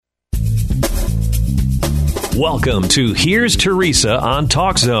Welcome to Here's Teresa on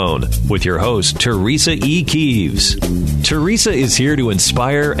Talk Zone with your host, Teresa E. Keeves. Teresa is here to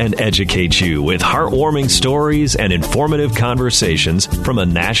inspire and educate you with heartwarming stories and informative conversations from a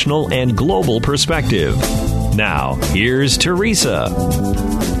national and global perspective. Now, here's Teresa.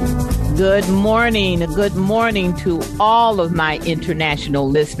 Good morning. Good morning to all of my international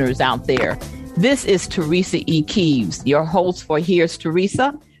listeners out there. This is Teresa E. Keeves, your host for Here's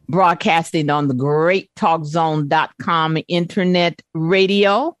Teresa, broadcasting on the great TalkZone.com internet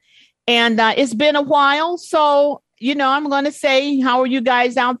radio. And it's been a while. So, I'm going to say, how are you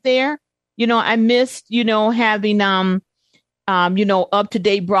guys out there? I missed, having,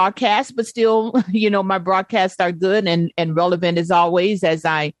 up-to-date broadcasts, but still, my broadcasts are good and relevant as always, as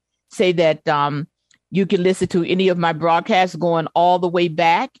I say that you can listen to any of my broadcasts going all the way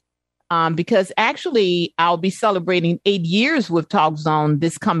back. Because actually, I'll be celebrating 8 years with Talk Zone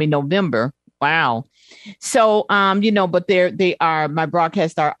this coming November. Wow. So, but my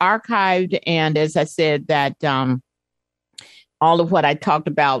broadcasts are archived. And as I said, that all of what I talked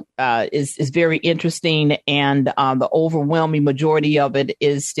about is very interesting. And the overwhelming majority of it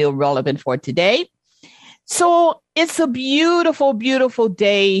is still relevant for today. So it's a beautiful, beautiful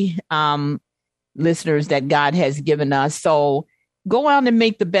day, listeners, that God has given us. So go out and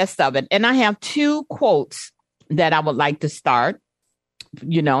make the best of it. And I have two quotes that I would like to start,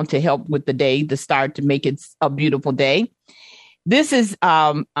 to help with the day, to start to make it a beautiful day. This is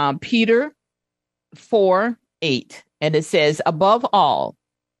Peter 4:8, and it says, above all,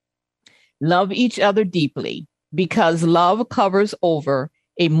 love each other deeply, because love covers over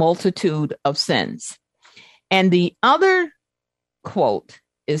a multitude of sins. And the other quote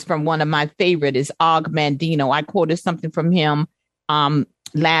is from one of my favorite, is Og Mandino. I quoted something from him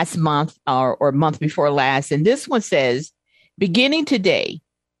last month or month before last. And this one says, beginning today,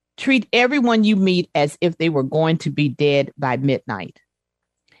 treat everyone you meet as if they were going to be dead by midnight.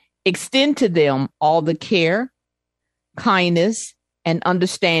 Extend to them all the care, kindness, and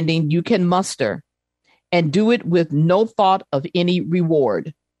understanding you can muster, and do it with no thought of any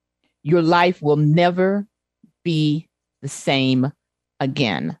reward. Your life will never be the same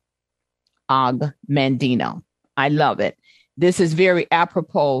again. Og Mandino. I love it. This is very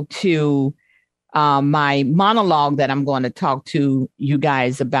apropos to my monologue that I'm going to talk to you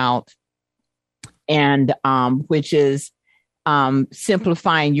guys about, and which is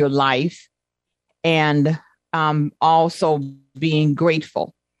simplifying your life, and also being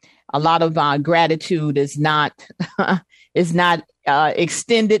grateful. A lot of gratitude is not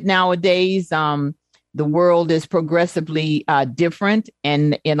extended nowadays. The world is progressively different,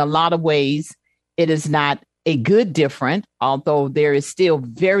 and in a lot of ways, it is not a good different, although there is still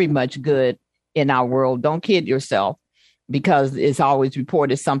very much good in our world. Don't kid yourself, because it's always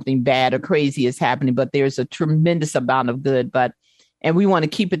reported something bad or crazy is happening, but there's a tremendous amount of good. And we want to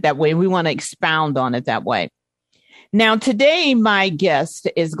keep it that way. We want to expound on it that way. Now, today, my guest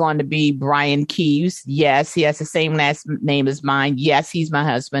is going to be Brian Keeves. Yes, he has the same last name as mine. Yes, he's my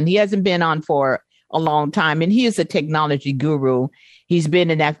husband. He hasn't been on for a long time, and he is a technology guru. He's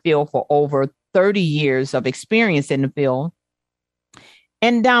been in that field for over 30 years of experience in the field.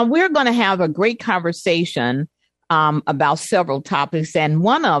 And we're going to have a great conversation about several topics, and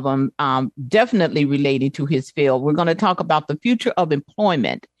one of them definitely related to his field. We're going to talk about the future of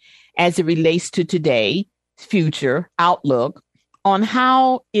employment as it relates to today's future outlook, on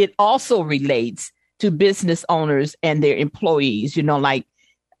how it also relates to business owners and their employees,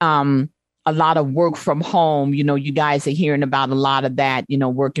 a lot of work from home. You guys are hearing about a lot of that,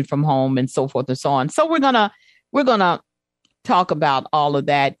 working from home and so forth and so on. So we're going to talk about all of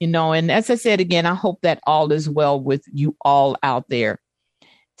that, and as I said, again, I hope that all is well with you all out there.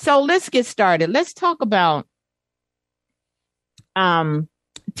 So let's get started. Let's talk about 10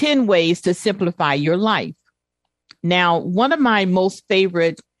 ways to simplify your life. Now, one of my most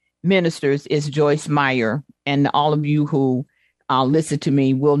favorite ministers is Joyce Meyer, and all of you who listen to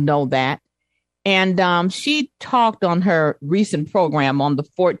me will know that. And she talked on her recent program on the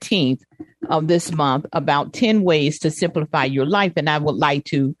 14th of this month about 10 ways to simplify your life. And I would like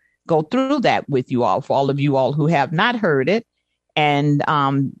to go through that with you all, for all of you all who have not heard it. And,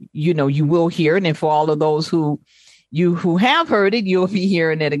 you will hear it. And for all of those who have heard it, you'll be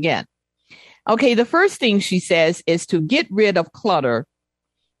hearing it again. Okay, the first thing she says is to get rid of clutter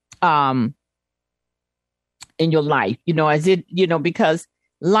in your life, because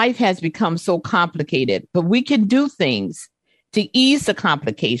life has become so complicated, but we can do things to ease the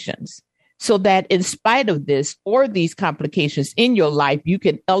complications, so that in spite of this or these complications in your life, you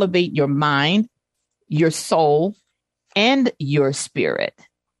can elevate your mind, your soul, and your spirit.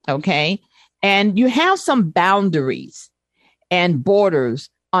 Okay. And you have some boundaries and borders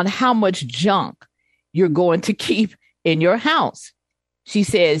on how much junk you're going to keep in your house. She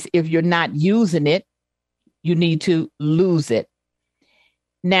says, if you're not using it, you need to lose it.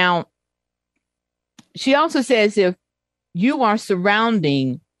 Now, she also says, if your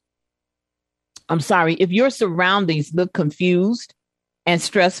surroundings look confused and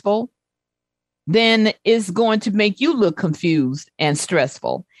stressful, then it's going to make you look confused and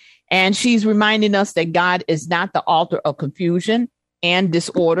stressful. And she's reminding us that God is not the author of confusion and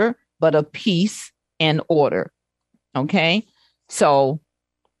disorder, but of peace and order. Okay. So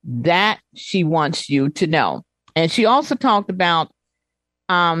that she wants you to know. And she also talked about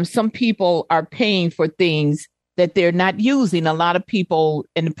some people are paying for things that they're not using. A lot of people,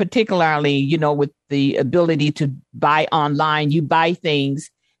 and particularly, with the ability to buy online, you buy things,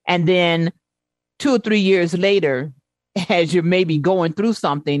 and then 2 or 3 years later, as you're maybe going through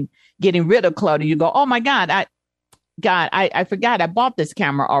something, getting rid of clutter, you go, oh my God, I forgot I bought this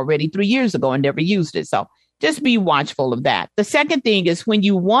camera already 3 years ago and never used it. So just be watchful of that. The second thing is, when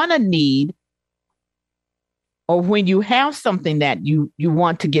you want a need, or when you have something that you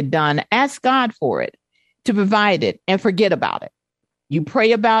want to get done, ask God for it, to provide it, and forget about it. You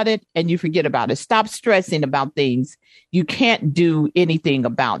pray about it and you forget about it. Stop stressing about things you can't do anything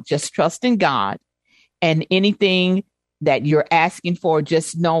about. Just trust in God, and anything that you're asking for,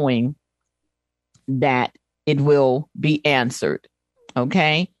 just knowing that it will be answered.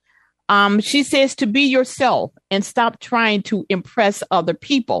 Okay. She says to be yourself and stop trying to impress other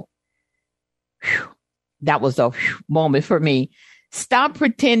people. Whew. That was a moment for me. Stop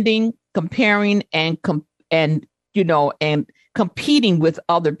pretending, comparing, and competing with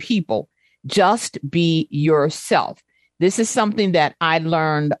other people. Just be yourself. This is something that I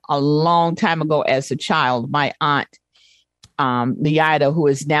learned a long time ago as a child. My aunt, Leida, who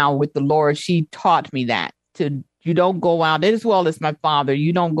is now with the Lord, she taught me that you don't go out, as well as my father,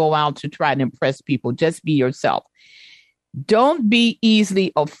 you don't go out to try to impress people. Just be yourself. Don't be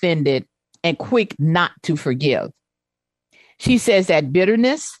easily offended and quick not to forgive. She says that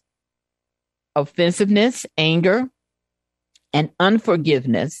bitterness, offensiveness, anger, and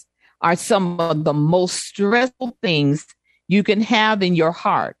unforgiveness are some of the most stressful things you can have in your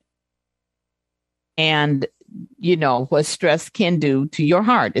heart. And what stress can do to your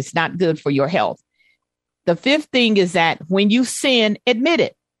heart. It's not good for your health. The fifth thing is that when you sin, admit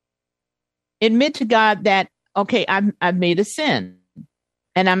it. Admit to God that, okay, I've made a sin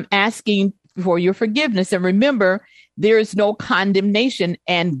and I'm asking for your forgiveness. And remember, there is no condemnation,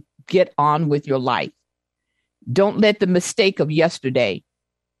 and get on with your life. Don't let the mistake of yesterday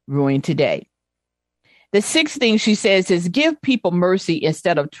ruin today. The sixth thing she says is give people mercy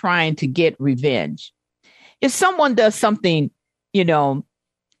instead of trying to get revenge. If someone does something,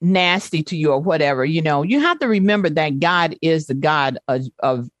 nasty to you or whatever, you have to remember that God is the God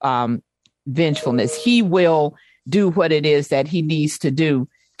of vengefulness. He will do what it is that he needs to do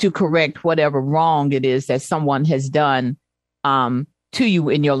to correct whatever wrong it is that someone has done to you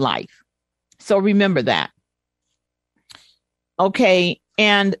in your life. So remember that. Okay.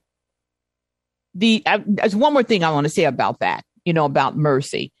 And there's one more thing I want to say about that, about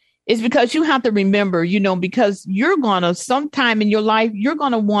mercy. Is because you have to remember, because you're going to, sometime in your life, you're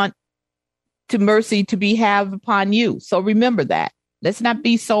going to want to mercy to be have upon you. So remember that. Let's not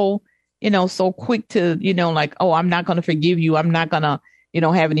be so, so quick to, like, oh, I'm not going to forgive you. I'm not going to,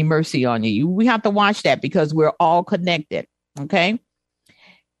 have any mercy on you. We have to watch that, because we're all connected. Okay.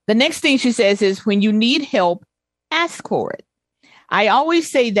 The next thing she says is, when you need help, ask for it. I always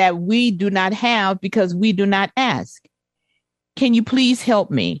say that we do not have because we do not ask. Can you please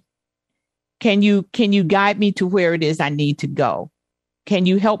help me? Can you guide me to where it is I need to go? Can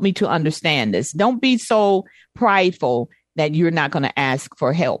you help me to understand this? Don't be so prideful that you're not going to ask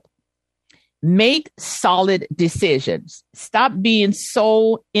for help. Make solid decisions. Stop being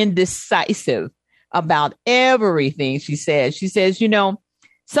so indecisive about everything, she says. She says,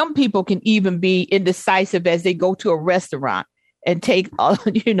 some people can even be indecisive as they go to a restaurant and take,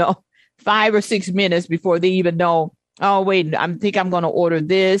 5 or 6 minutes before they even know, oh, wait, I think I'm going to order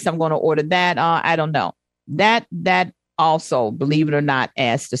this. I'm going to order that. I don't know. That also, believe it or not,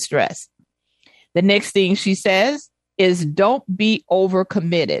 adds to stress. The next thing she says is don't be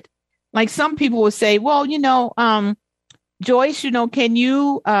overcommitted. Like some people will say, well, Joyce, can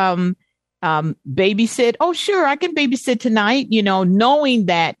you babysit? Oh, sure, I can babysit tonight, knowing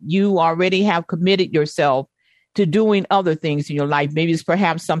that you already have committed yourself to doing other things in your life. Maybe it's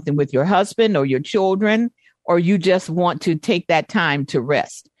perhaps something with your husband or your children, or you just want to take that time to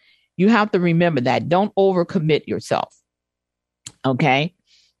rest. You have to remember that. Don't overcommit yourself. Okay.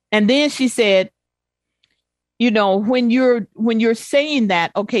 And then she said, when you're saying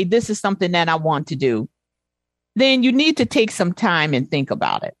that, okay, this is something that I want to do, then you need to take some time and think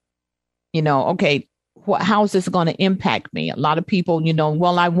about it. Okay, how is this going to impact me? A lot of people,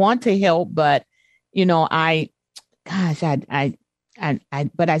 well, I want to help, but but I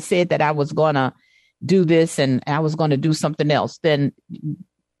said that I was going to do this and I was going to do something else. Then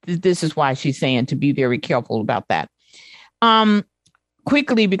this is why she's saying to be very careful about that.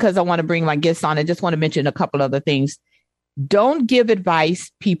 Quickly, because I want to bring my guests on, I just want to mention a couple other things. Don't give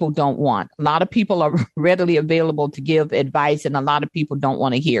advice people don't want. A lot of people are readily available to give advice, and a lot of people don't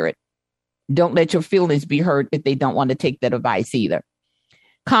want to hear it. Don't let your feelings be hurt if they don't want to take that advice either.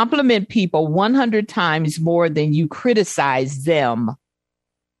 Compliment people 100 times more than you criticize them.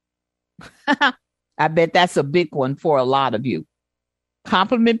 I bet that's a big one for a lot of you.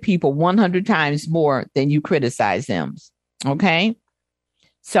 Compliment people 100 times more than you criticize them. Okay?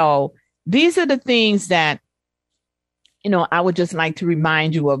 So these are the things that, I would just like to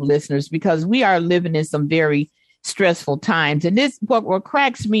remind you of, listeners, because we are living in some very stressful times. And this, what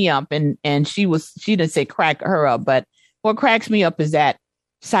cracks me up, and she didn't say crack her up, but what cracks me up is that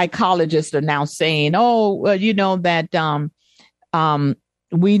psychologists are now saying, that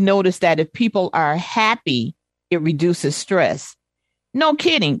we noticed that if people are happy, it reduces stress. No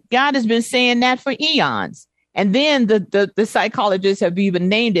kidding. God has been saying that for eons. And then the psychologists have even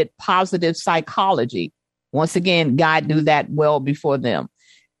named it positive psychology. Once again, God knew that well before them.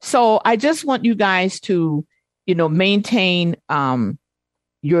 So I just want you guys to, maintain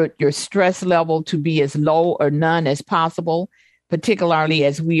your stress level to be as low or none as possible, particularly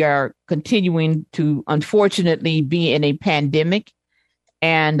as we are continuing to, unfortunately, be in a pandemic.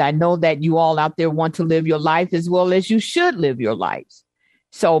 And I know that you all out there want to live your life as well as you should live your lives.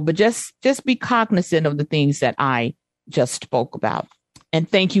 So, but just be cognizant of the things that I just spoke about. And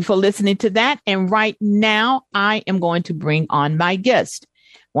thank you for listening to that. And right now, I am going to bring on my guest.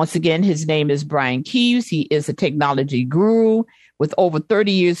 Once again, his name is Brian Keeves. He is a technology guru with over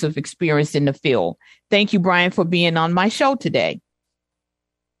 30 years of experience in the field. Thank you, Brian, for being on my show today.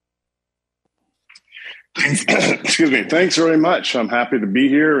 Excuse me. Thanks very much. I'm happy to be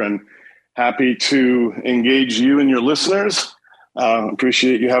here and happy to engage you and your listeners.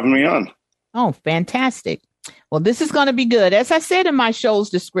 Appreciate you having me on. Oh, fantastic. Well, this is going to be good. As I said in my show's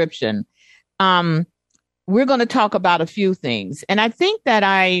description, we're going to talk about a few things. And I think that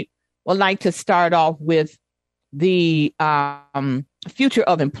I would like to start off with the future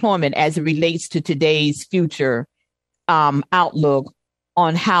of employment as it relates to today's future outlook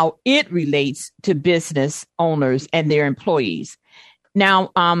on how it relates to business owners and their employees.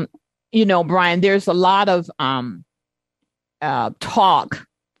 Now, Brian, there's a lot of talk,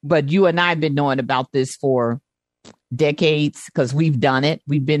 but you and I have been knowing about this for decades because we've done it.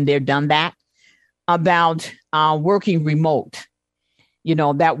 We've been there, done that, about working remote.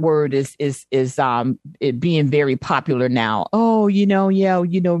 That word is it being very popular now. Oh,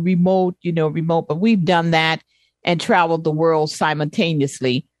 remote, remote. But we've done that and traveled the world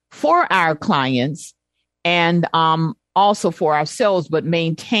simultaneously for our clients and also for ourselves, but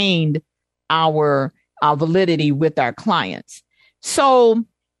maintained our validity with our clients. So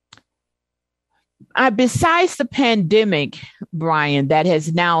besides the pandemic, Brian, that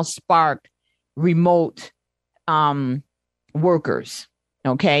has now sparked remote workers.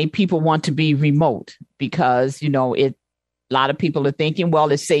 Okay. People want to be remote because, a lot of people are thinking,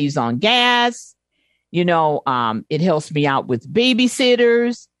 well, it saves on gas. It helps me out with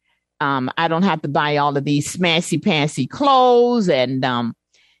babysitters. I don't have to buy all of these smashy pantsy clothes and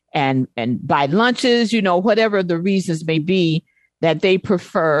buy lunches, whatever the reasons may be that they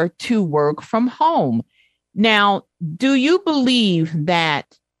prefer to work from home. Now, do you believe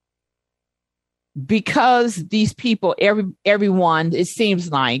that because these people, everyone, it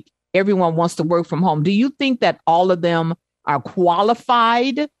seems like everyone wants to work from home, do you think that all of them are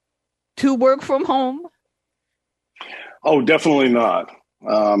qualified to work from home? Oh, definitely not.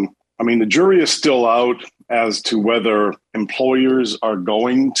 The jury is still out as to whether employers are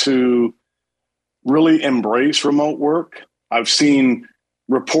going to really embrace remote work. I've seen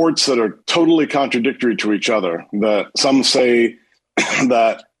reports that are totally contradictory to each other. That some say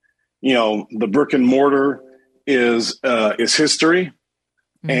that the brick and mortar is history,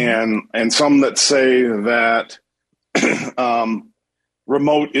 mm-hmm. and some that say that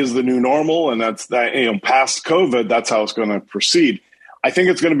remote is the new normal, and that's that. Past COVID, that's how it's going to proceed. I think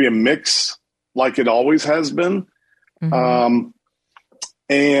it's going to be a mix, like it always has been. Mm-hmm.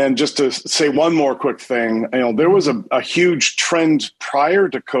 And just to say one more quick thing, there was a huge trend prior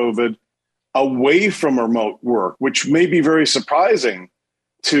to COVID away from remote work, which may be very surprising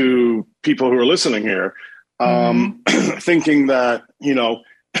to people who are listening here, thinking that,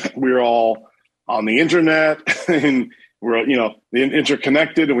 we're all on the internet and we're,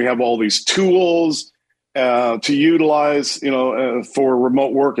 interconnected and we have all these tools to utilize, for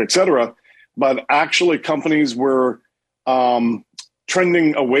remote work, et cetera. But actually companies were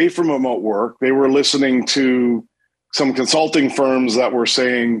trending away from remote work. They were listening to some consulting firms that were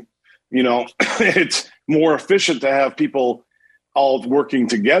saying, it's more efficient to have people all working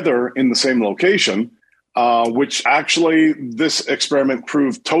together in the same location, which actually this experiment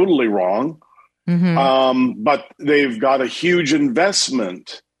proved totally wrong. But they've got a huge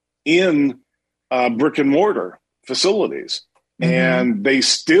investment in brick and mortar facilities, and they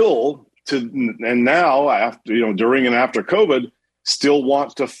still, and now after, during and after COVID, still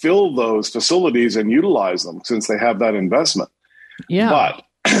want to fill those facilities and utilize them since they have that investment. Yeah. But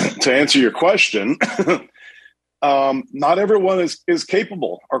to answer your question, not everyone is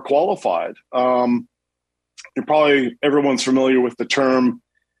capable or qualified. Everyone's familiar with the term,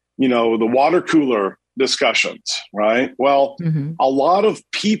 the water cooler discussions, right? Well, a lot of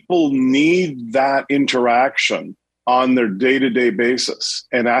people need that interaction on their day-to-day basis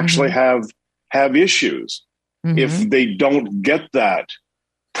and actually have issues if they don't get that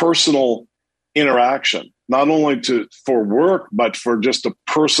personal interaction, not only for work, but for just a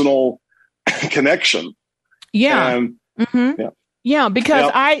personal connection. Yeah. And,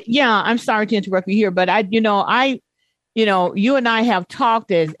 because I'm sorry to interrupt you here, but you and I have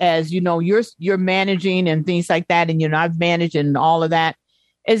talked as you're managing and things like that. And, I've managed and all of that,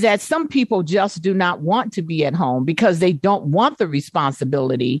 is that some people just do not want to be at home because they don't want the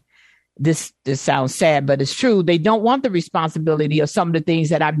responsibility. This sounds sad, but it's true. They don't want the responsibility of some of the things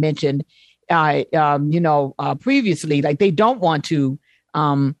that I've mentioned, previously. Like they don't want to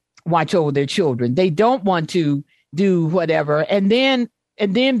watch over their children. They don't want to do whatever. And then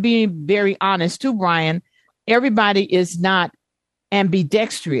being very honest too, Brian, everybody is not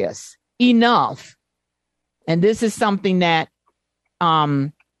ambidextrous enough. And this is something that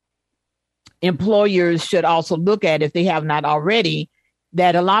employers should also look at if they have not already,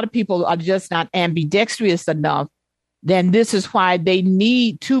 that a lot of people are just not ambidextrous enough. Then this is why they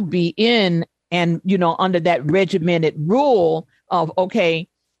need to be in and, under that regimented rule of, okay,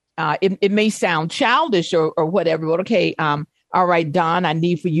 it may sound childish or whatever, but okay, all right, Don, I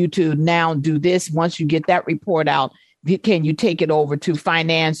need for you to now do this. Once you get that report out, can you take it over to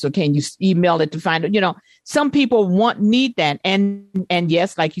finance or can you email it to find, some people need that. And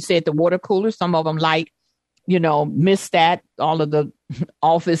yes, like you said, the water cooler, some of them miss that, all of the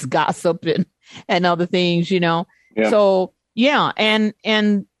office gossip and other things, Yeah. So, yeah. And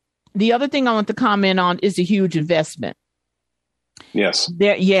the other thing I want to comment on is a huge investment. Yes.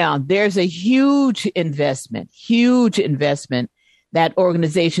 There's a huge investment that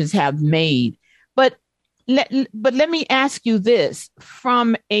organizations have made. But let me ask you this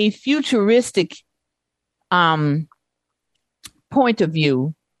from a futuristic point of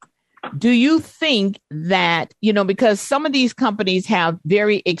view. Do you think that, because some of these companies have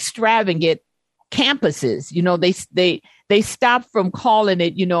very extravagant campuses, they stop from calling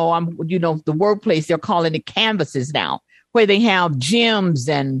it, the workplace, they're calling it canvases now, where they have gyms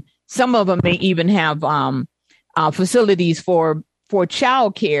and some of them may even have facilities for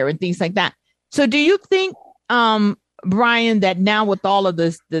childcare and things like that. So do you think, Brian, that now with all of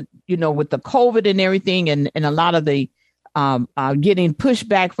this, with the COVID and everything and a lot of the getting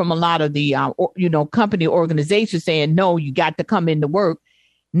pushback from a lot of the, company organizations saying, no, you got to come into work,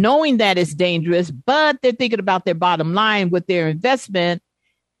 knowing that it's dangerous, but they're thinking about their bottom line with their investment.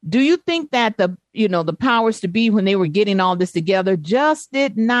 Do you think that the powers to be, when they were getting all this together, just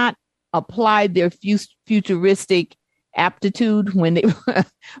did not apply their futuristic aptitude when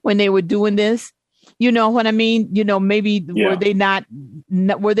they were doing this? You know what I mean? Maybe were they not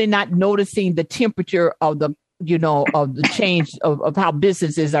noticing the temperature of the change of how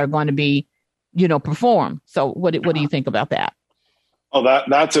businesses are going to be, perform? So what do you think about that? Oh,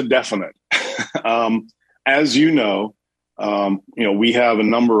 that's a definite. As we have a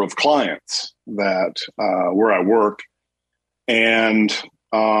number of clients that where I work, and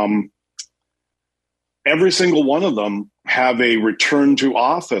every single one of them have a return to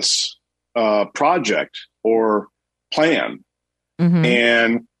office project or plan.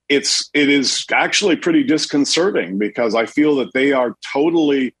 And it is actually pretty disconcerting because I feel that they are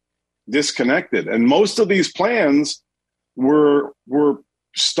totally disconnected. And most of these plans were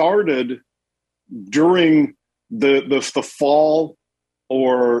started during the fall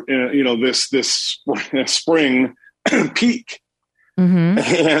or this spring peak,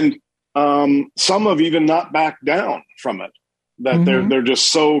 and some have even not backed down from it that they're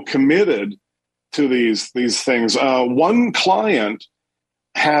just so committed to these things. One client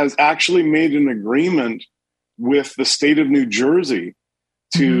has actually made an agreement with the state of New Jersey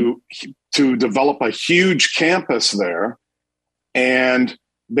to develop a huge campus there, and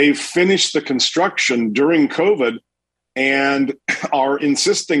they've finished the construction during COVID and are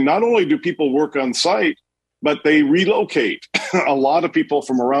insisting not only do people work on site, but they relocate a lot of people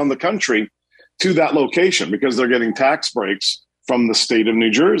from around the country to that location because they're getting tax breaks from the state of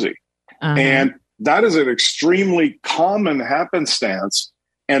New Jersey. And that is an extremely common happenstance.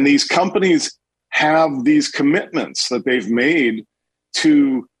 And these companies have these commitments that they've made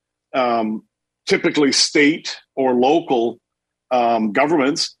to typically state or local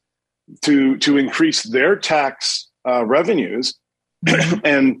governments to increase their tax revenues,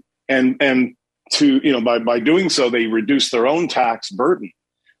 and to by doing so they reduce their own tax burden.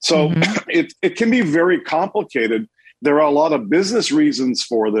 So it can be very complicated. There are a lot of business reasons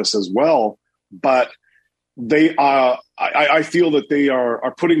for this as well, but they I feel that they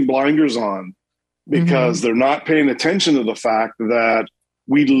are putting blinders on because they're not paying attention to the fact that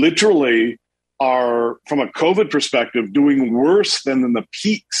we literally are, from a COVID perspective, doing worse than in the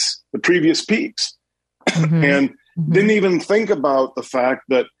previous peaks. And didn't even think about the fact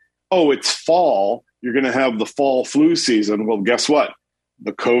that, it's fall, you're going to have the fall flu season. Well, guess what?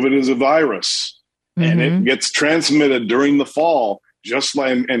 The COVID is a virus, and it gets transmitted during the fall, just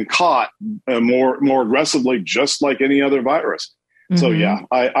like and caught more aggressively, just like any other virus. So yeah,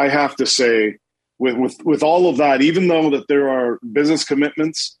 I have to say, with all of that, even though that there are business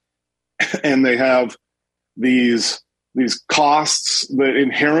commitments and they have these costs that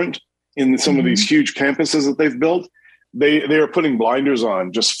inherent in some of these huge campuses that they've built, they are putting blinders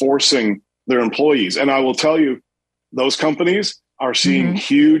on, just forcing their employees. And I will tell you, those companies are seeing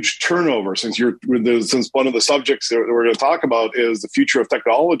huge turnover. Since one of the subjects that we're going to talk about is the future of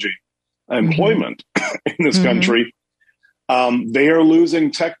technology employment in this country, they are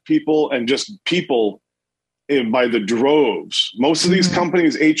losing tech people and just people by the droves. Most of these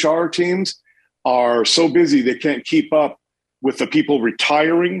companies' HR teams are so busy they can't keep up with the people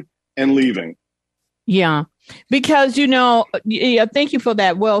retiring and leaving. Yeah, because, thank you for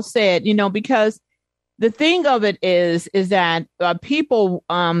that. Well said, because the thing of it is that people,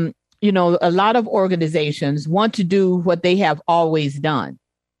 a lot of organizations want to do what they have always done.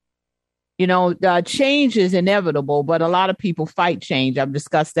 Change is inevitable, but a lot of people fight change. I've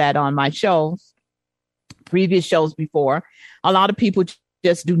discussed that on my previous shows before. A lot of people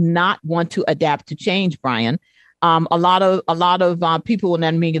just do not want to adapt to change, Brian. A lot of people, and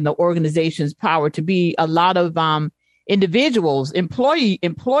I mean in the organization's power to be, a lot of individuals,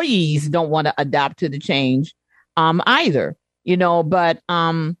 employees don't want to adapt to the change either, but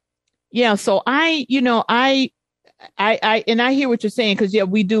so I and I hear what you're saying, because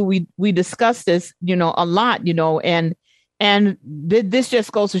we discuss this, a lot, and this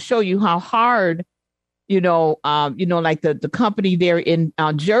just goes to show you how hard, like the company there in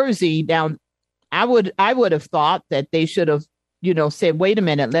Jersey down. I would have thought that they should have, said, wait a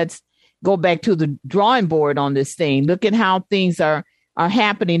minute, let's go back to the drawing board on this thing. Look at how things are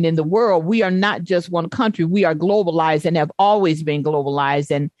happening in the world. We are not just one country. We are globalized and have always been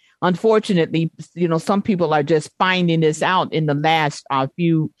globalized. And unfortunately, some people are just finding this out in the last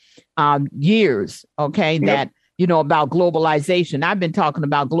few years. Okay. Yep. That, about globalization. I've been talking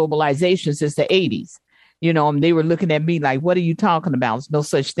about globalization since the 80s, and they were looking at me like, what are you talking about? There's no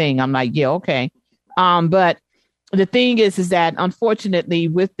such thing. I'm like, yeah, okay. But the thing is that unfortunately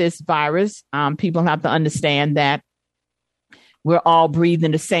with this virus, people have to understand that we're all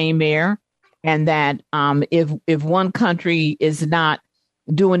breathing the same air, and that if one country is not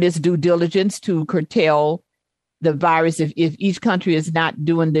doing this due diligence to curtail the virus, if each country is not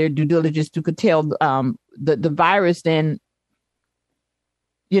doing their due diligence to curtail the virus, then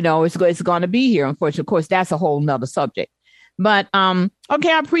it's going to be here. Unfortunately, of course, that's a whole nother subject. But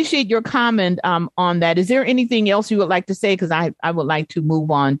okay, I appreciate your comment on that. Is there anything else you would like to say? Because I would like to move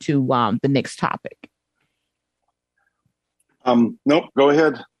on to the next topic. Nope, go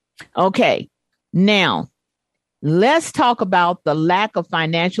ahead. Okay, now let's talk about the lack of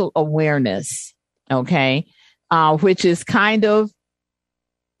financial awareness. Okay, which is kind of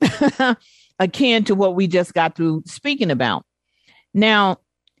akin to what we just got through speaking about. Now,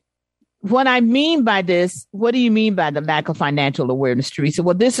 what I mean by this, what do you mean by the lack of financial awareness, Teresa?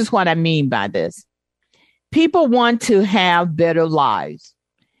 Well, this is what I mean by this. People want to have better lives,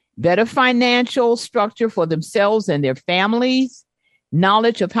 better financial structure for themselves and their families,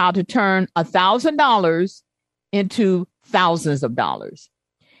 knowledge of how to turn $1,000 into thousands of dollars.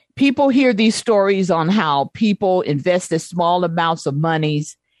 people hear these stories on how people invested small amounts of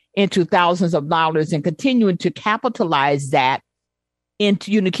monies into thousands of dollars and continuing to capitalize that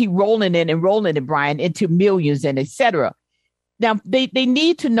into, keep rolling it, Brian, into millions and et cetera. Now, they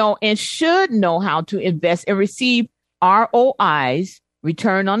need to know and should know how to invest and receive ROIs,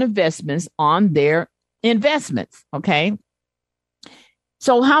 return on investments, on their investments. Okay.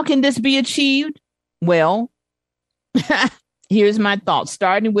 So how can this be achieved? Well, here's my thoughts,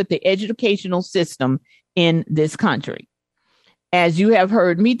 starting with the educational system in this country. As you have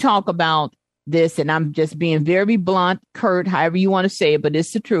heard me talk about this, and I'm just being very blunt, curt, however you want to say it, but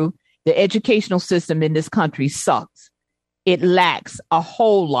it's the truth. The educational system in this country sucks. It lacks a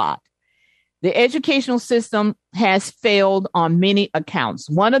whole lot. The educational system has failed on many accounts.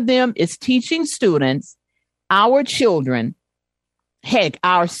 One of them is teaching students, our children, heck,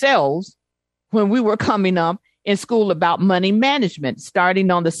 ourselves, when we were coming up in school, about money management,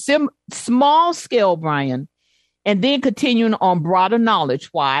 starting on the small scale, Brian, and then continuing on broader knowledge.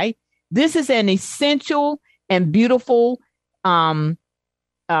 Why? This is an essential and beautiful tool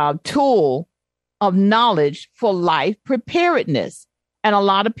of knowledge for life preparedness. And a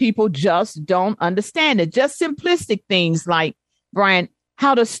lot of people just don't understand it. Just simplistic things like, Brian,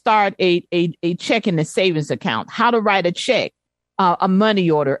 how to start a checking and savings account, how to write a check, a money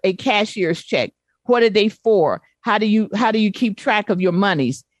order, a cashier's check. What are they for? How do you keep track of your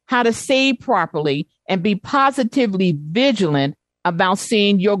monies? How to save properly and be positively vigilant about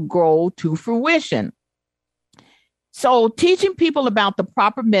seeing your goal to fruition. So teaching people about the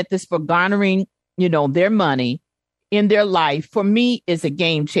proper methods for garnering, their money in their life, for me, is a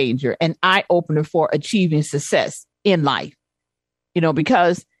game changer, an eye opener for achieving success in life.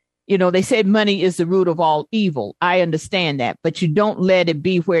 Because, they said money is the root of all evil. I understand that, but you don't let it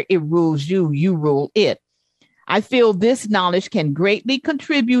be where it rules you, you rule it. I feel this knowledge can greatly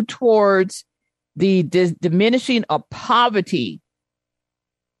contribute towards the diminishing of poverty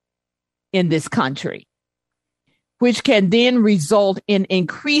in this country, which can then result in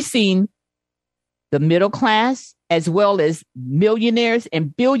increasing the middle class as well as millionaires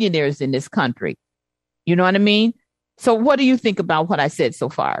and billionaires in this country. You know what I mean? So what do you think about what I said so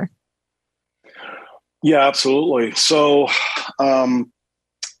far? Yeah, absolutely. So, I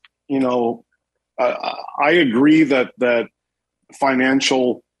agree that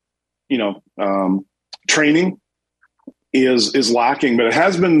financial, training is lacking, but it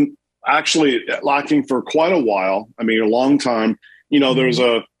has been actually lacking for quite a while. I mean, a long time. There's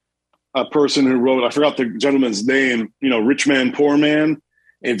a person who wrote, I forgot the gentleman's name, Rich Man, Poor Man.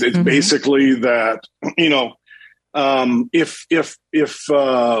 It's basically that, if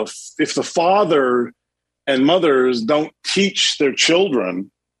the father and mothers don't teach their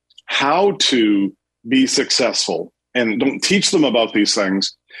children how to be successful and don't teach them about these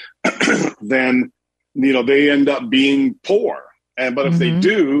things, then, they end up being poor. But if they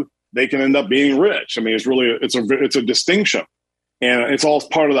do, they can end up being rich. I mean, it's a distinction, and it's all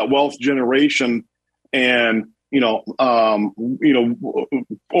part of that wealth generation and,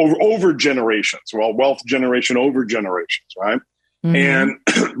 over generations. Well, wealth generation over generations, right? And,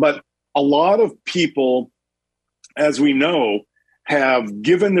 but a lot of people, as we know, have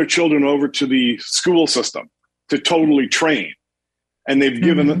given their children over to the school system to totally train. And they've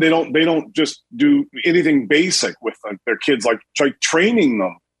given, they don't just do anything basic with their kids, like training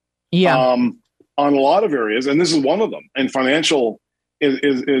them on a lot of areas. And this is one of them. And financial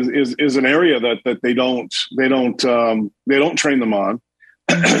is an area that they don't train them on.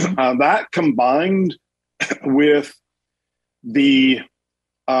 That combined with the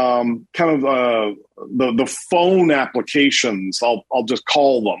the phone applications, I'll just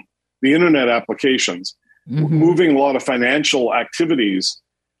call them the internet applications, moving a lot of financial activities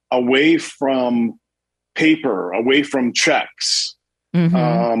away from paper, away from checks.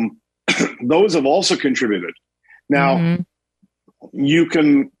 Those have also contributed. Now, you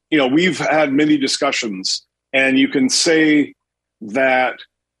can, we've had many discussions, and you can say that,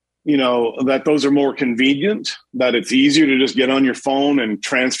 that those are more convenient, that it's easier to just get on your phone and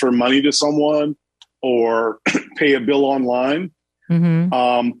transfer money to someone or pay a bill online.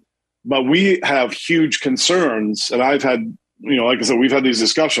 But we have huge concerns, and I've had, like I said, we've had these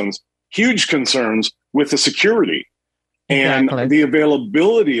discussions, huge concerns with the security and the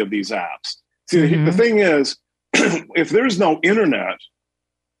availability of these apps. See, the thing is, if there's no internet,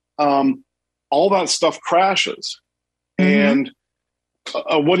 all that stuff crashes. And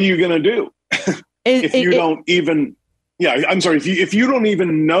what are you going to do if you don't even, if you don't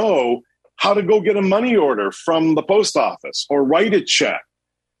even know how to go get a money order from the post office or write a check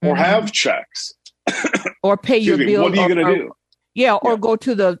or have checks or pay your bill? What are you going to do? Yeah, or go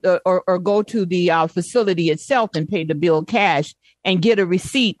to the or go to the facility itself and pay the bill cash and get a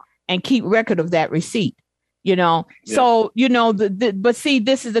receipt and keep record of that receipt. You know, so you know but see,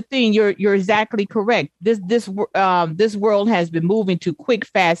 this is the thing. You're exactly correct. This world has been moving too quick,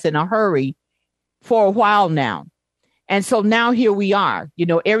 fast, in a hurry for a while now, and so now here we are. You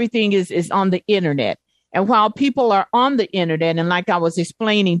know, everything is on the internet, and while people are on the internet, and like I was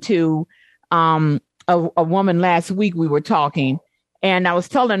explaining to a woman last week, we were talking. And I was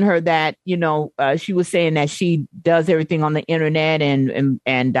telling her that, you know, she was saying that she does everything on the internet and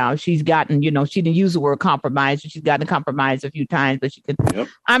she's gotten, you know, she didn't use the word compromise. She's gotten compromised a few times, but she could. Yep.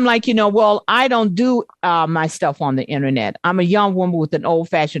 I'm like, you know, well, I don't do my stuff on the internet. I'm a young woman with an old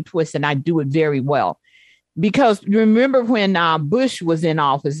fashioned twist and I do it very well. Because remember when Bush was in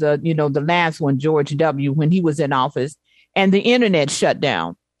office, you know, the last one, George W., when he was in office and the internet shut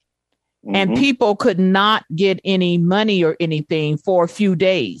down. And people could not get any money or anything for a few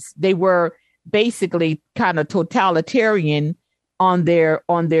days. They were basically kind of totalitarian on their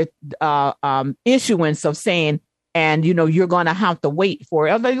issuance of saying, and, you know, you're going to have to wait for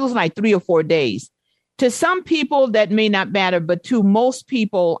it. It was like 3 or 4 days. To some people, that may not matter, but to most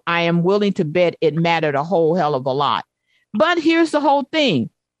people, I am willing to bet it mattered a whole hell of a lot. But here's the whole thing.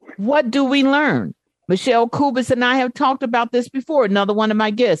 What do we learn? Michelle Kubis and I have talked about this before. Another one of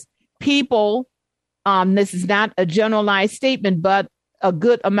my guests. People, this is not a generalized statement, but a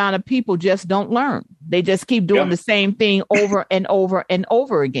good amount of people just don't learn. They just keep doing the same thing over and over and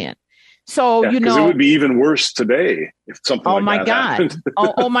over again. So, you know, it would be even worse today if something like that happened.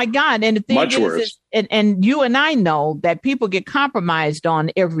 Oh my God. And the thing Much worse. And you and I know that people get compromised on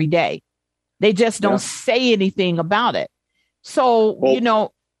every day. They just don't say anything about it. So, you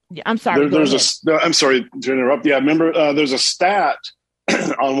know, I'm sorry. I'm sorry to interrupt. Yeah, remember, there's a stat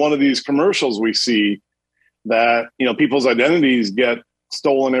on one of these commercials we see that, you know, people's identities get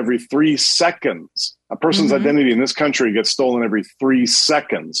stolen every 3 seconds. A person's identity in this country gets stolen every 3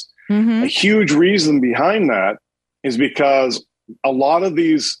 seconds. A huge reason behind that is because a lot of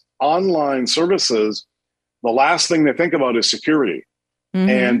these online services, the last thing they think about is security,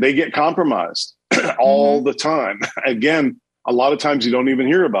 and they get compromised all the time. Again, a lot of times you don't even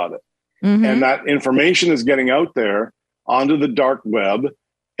hear about it. And that information is getting out there onto the dark web,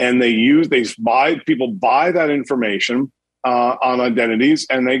 and people buy that information on identities,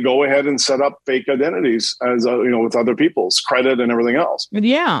 and they go ahead and set up fake identities as you know, with other people's credit and everything else.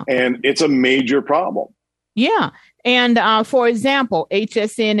 Yeah, and it's a major problem. Yeah, and for example,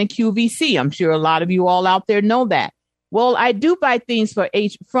 HSN and QVC. I'm sure a lot of you all out there know that. Well, I do buy things from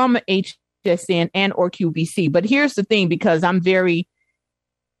HSN and or QVC, but here's the thing, because I'm very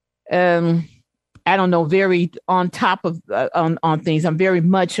very on top of on things. I'm very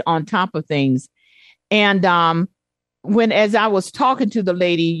much on top of things. And as I was talking to the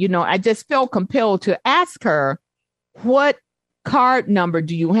lady, you know, I just felt compelled to ask her, what card number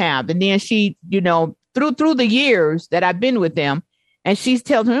do you have? And then she, you know, through the years that I've been with them, and she's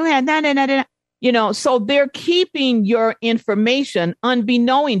telling me, you know, so they're keeping your information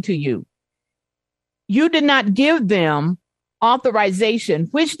unbeknown to you. You did not give them authorization,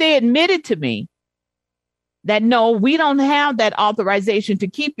 which they admitted to me that, no, we don't have that authorization to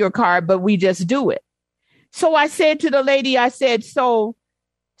keep your card, but we just do it. So I said to the lady, I said, so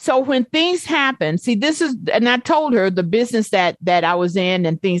when things happen, see, this is, and I told her the business that I was in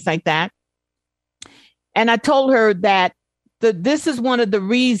and things like that. And I told her that this is one of the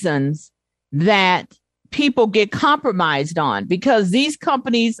reasons that people get compromised on, because these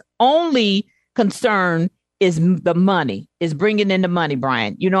companies' only concern is the money, is bringing in the money,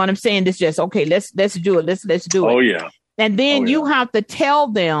 Brian. You know what I'm saying? It's just, okay, let's do it. Let's do it. Oh, yeah. And then you have to tell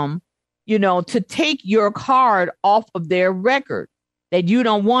them, you know, to take your card off of their record, that you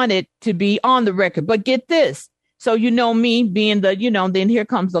don't want it to be on the record. But get this. So, you know, me being the, you know, then here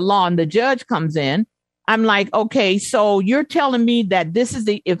comes the law and the judge comes in. I'm like, okay, so you're telling me that this is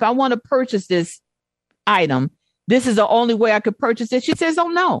if I want to purchase this item, this is the only way I could purchase it. She says, oh,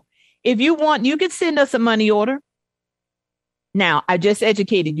 no. If you want, you can send us a money order. Now, I just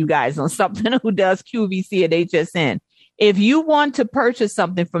educated you guys on something who does QVC at HSN. If you want to purchase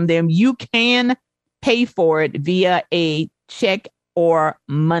something from them, you can pay for it via a check or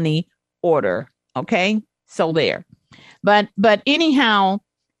money order. Okay, so there. But anyhow,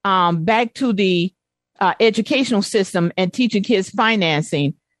 back to the educational system and teaching kids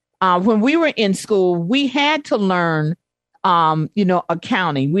financing. When we were in school, we had to learn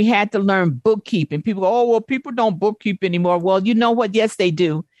accounting. We had to learn bookkeeping. People go, oh, well, people don't bookkeep anymore. Well, you know what? Yes, they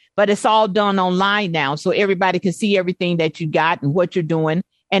do. But it's all done online now. So everybody can see everything that you got and what you're doing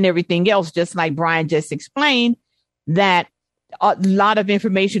and everything else, just like Brian just explained, that a lot of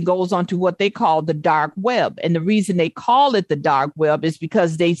information goes onto what they call the dark web. And the reason they call it the dark web is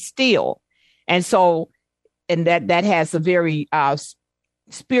because they steal. And so, and that has a very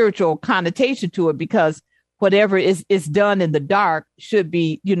spiritual connotation to it, because whatever is done in the dark should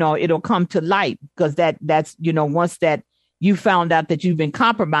be, it'll come to light, because that's, once that you found out that you've been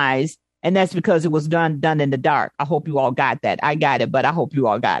compromised, and that's because it was done in the dark. I hope you all got that. I got it, but I hope you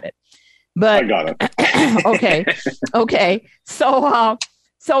all got it. But I got it. Okay. Okay. So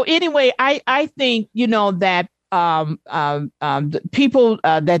anyway, I think, that the people,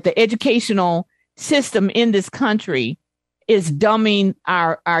 that the educational system in this country is dumbing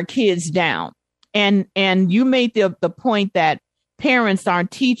our kids down. And you made the point that parents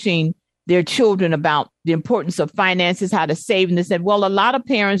aren't teaching their children about the importance of finances, how to save. And they said, well, a lot of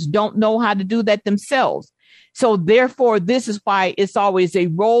parents don't know how to do that themselves. So therefore, this is why it's always a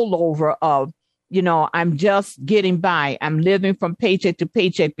rollover of, I'm just getting by. I'm living from paycheck to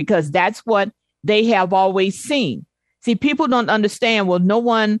paycheck, because that's what they have always seen. See, people don't understand. Well, no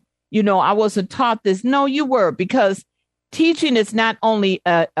one, I wasn't taught this. No, you were, because teaching is not only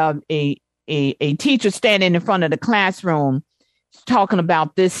a teacher standing in front of the classroom talking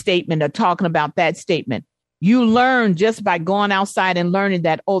about this statement or talking about that statement. You learn just by going outside and learning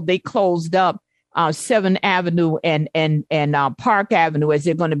that, they closed up 7th Avenue and Park Avenue as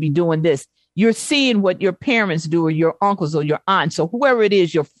they're going to be doing this. You're seeing what your parents do, or your uncles or your aunts, or whoever it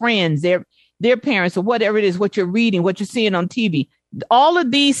is, your friends, their parents, or whatever it is, what you're reading, what you're seeing on TV. All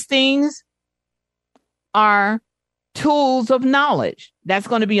of these things are tools of knowledge. That's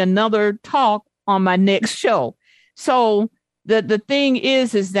going to be another talk on my next show. So the thing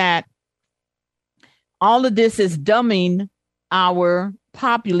is that all of this is dumbing our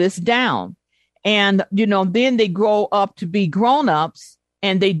populace down. And, then they grow up to be grown-ups,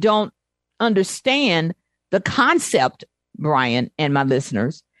 and they don't understand the concept, Brian and my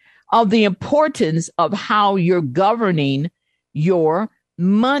listeners, of the importance of how you're governing your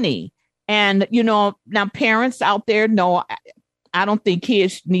money. And, now parents out there know, I don't think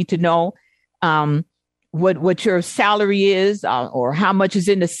kids need to know what your salary is or how much is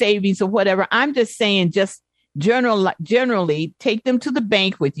in the savings or whatever. I'm just saying, just generally take them to the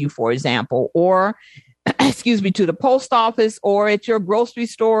bank with you, for example, or to the post office or at your grocery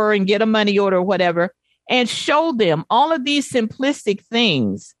store and get a money order or whatever, and show them all of these simplistic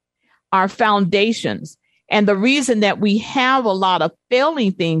things are foundations. And the reason that we have a lot of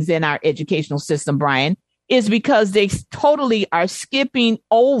failing things in our educational system, Brian, is because they totally are skipping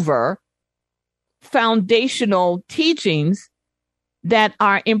over foundational teachings that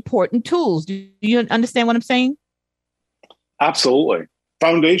are important tools. Do you understand what I'm saying? Absolutely.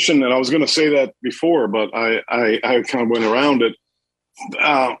 Foundation, and I was going to say that before, but I kind of went around it.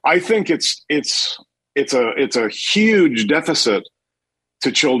 I think it's a huge deficit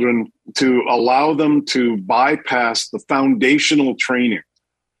to children to allow them to bypass the foundational training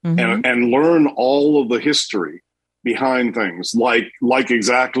and learn all of the history behind things, like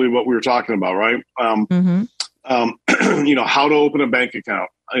exactly what we were talking about, right? How to open a bank account,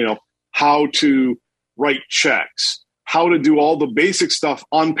 how to write checks, how to do all the basic stuff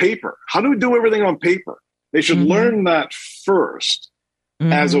on paper, how to do everything on paper. They should learn that first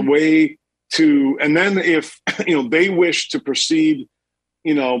as a way to, and then if, they wish to proceed,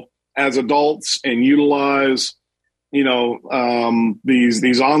 as adults and utilize,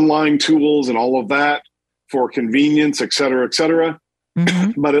 these online tools and all of that for convenience, et cetera,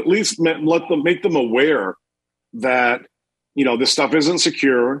 but at least make them aware that, this stuff isn't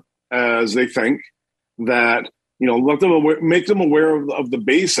secure as they think, that, make them aware of the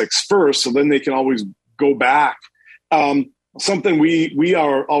basics first, so then they can always go back. Something we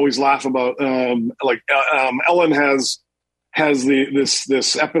are always laugh about, Ellen has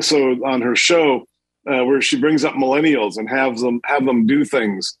this episode on her show where she brings up millennials and have them do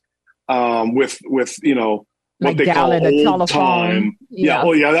things with what they call old time. Yeah.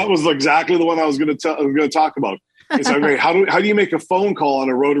 Oh yeah. That was exactly the one I was going to talk about. It's like, okay, how do you make a phone call on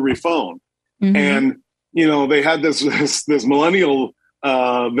a rotary phone? And, they had this millennial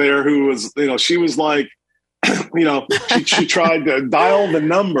there who was, she was like, she tried to dial the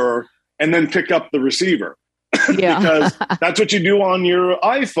number and then pick up the receiver. Because that's what you do on your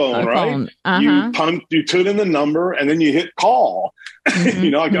iPhone, right? You put in the number and then you hit call.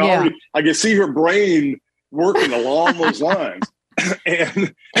 I can see her brain working along those lines.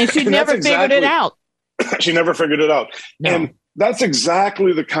 and she never figured it out. She never figured it out. No. And that's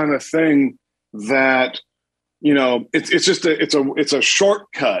exactly the kind of thing that, it's a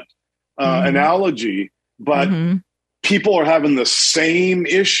shortcut analogy, but people are having the same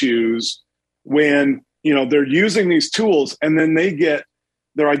issues when they're using these tools and then they get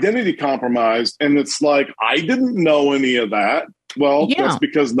their identity compromised. And it's like, I didn't know any of that. Well, that's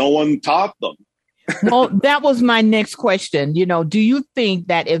because no one taught them. Well, that was my next question. Do you think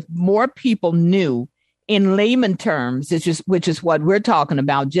that if more people knew in layman terms, which is what we're talking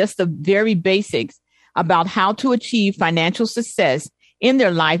about, just the very basics about how to achieve financial success in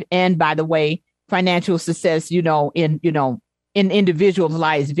their life, and by the way, financial success, in individuals'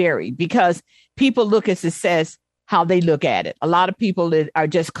 lives vary because people look at success how they look at it. A lot of people are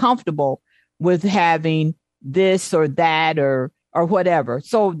just comfortable with having this or that or whatever.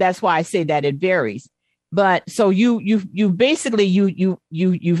 So that's why I say that it varies. But so you've basically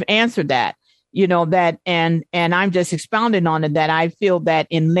you've answered that, that and I'm just expounding on it, that I feel that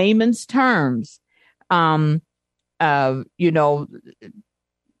in layman's terms,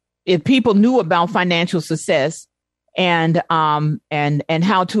 if people knew about financial success and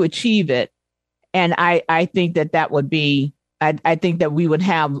how to achieve it, and I think that would be, I think that we would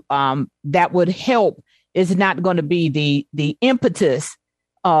have, that would help. Is not going to be the impetus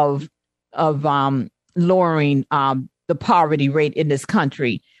of lowering the poverty rate in this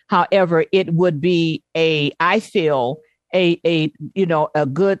country. However, it would be I feel a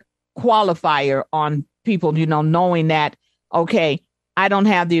good qualifier on people, knowing that, okay, I don't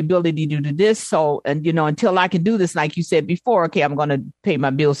have the ability to do this. So, and, until I can do this, like you said before, okay, I'm going to pay my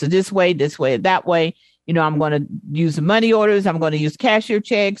bills this way, that way. I'm going to use the money orders. I'm going to use cashier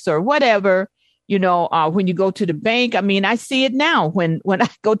checks or whatever. When you go to the bank, I see it now when I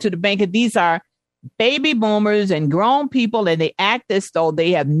go to the bank, and these are baby boomers and grown people, and they act as though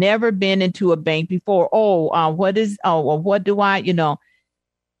they have never been into a bank before. What do I,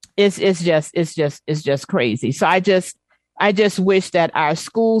 it's just crazy. So I just wish that our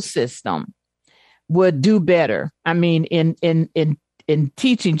school system would do better. In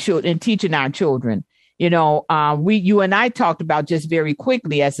teaching children, teaching our children, you and I talked about, just very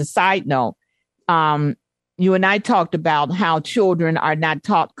quickly as a side note, you and I talked about how children are not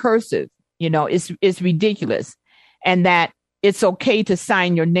taught cursive. It's ridiculous. And that it's okay to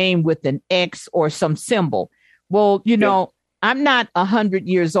sign your name with an X or some symbol. Well, I'm not 100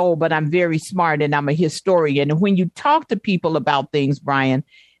 years old, but I'm very smart and I'm a historian. And when you talk to people about things, Brian,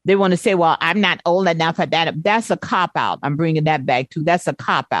 they want to say, well, I'm not old enough for that. That's a cop-out. I'm bringing that back to, that's a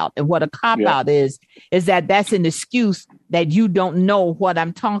cop-out. And what a cop-out is that that's an excuse that you don't know what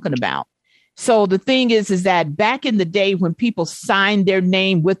I'm talking about. So the thing is that back in the day when people signed their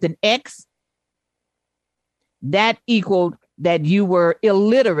name with an X, that equaled that you were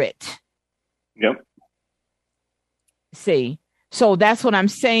illiterate. Yep. See, so that's what I'm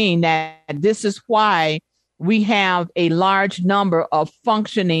saying, that this is why we have a large number of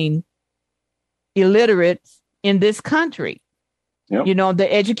functioning illiterates in this country. Yep.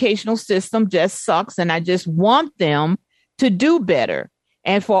 The educational system just sucks, and I just want them to do better.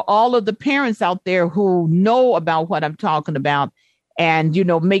 And for all of the parents out there who know about what I'm talking about and,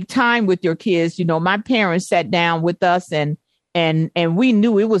 make time with your kids. My parents sat down with us and we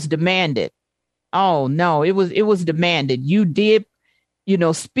knew it was demanded. Oh, no, it was demanded. You did,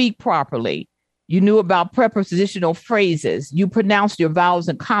 speak properly. You knew about prepositional phrases. You pronounced your vowels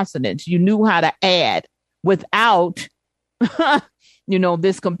and consonants. You knew how to add without,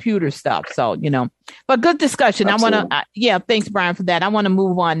 this computer stuff. So, but good discussion. Absolutely. I want to, thanks, Brian, for that. I want to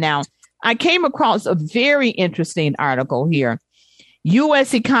move on now. I came across a very interesting article here.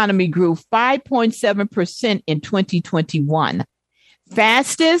 U.S. economy grew 5.7% in 2021.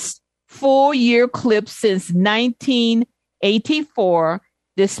 Fastest full-year clip since 1984,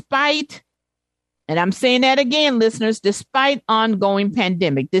 despite, and I'm saying that again, listeners, despite ongoing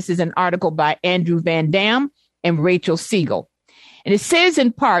pandemic. This is an article by Andrew Van Dam and Rachel Siegel. And it says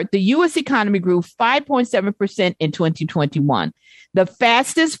in part, the U.S. economy grew 5.7% in 2021, the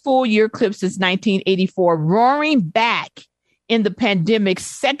fastest full-year clip since 1984, roaring back in the pandemic's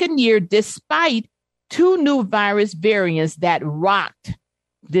second year, despite two new virus variants that rocked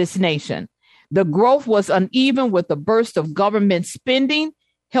this nation. The growth was uneven, with a burst of government spending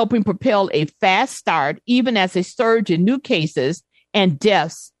helping propel a fast start, even as a surge in new cases and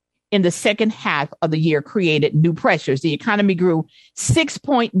deaths in the second half of the year created new pressures. The economy grew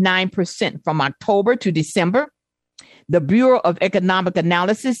 6.9% from October to December. The Bureau of Economic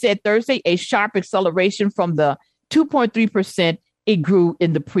Analysis said Thursday a sharp acceleration from the 2.3% it grew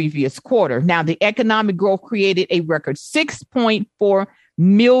in the previous quarter. Now, the economic growth created a record 6.4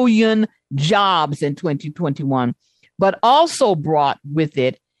 million jobs in 2021, but also brought with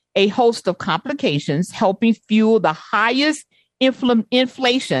it a host of complications, helping fuel the highest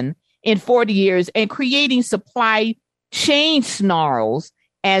inflation in 40 years and creating supply chain snarls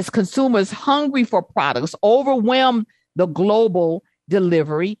as consumers hungry for products overwhelm the global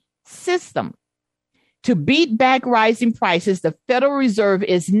delivery system. To beat back rising prices, the Federal Reserve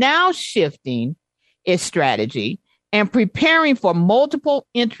is now shifting its strategy and preparing for multiple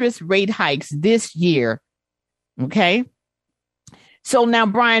interest rate hikes this year. Okay. So now,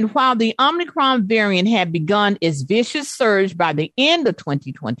 Brian, while the Omicron variant had begun its vicious surge by the end of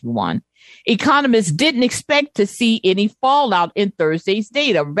 2021, economists didn't expect to see any fallout in Thursday's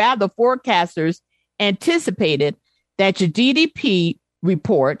data. Rather, forecasters anticipated that your GDP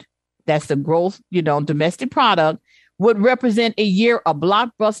report, that's the gross, domestic product, would represent a year of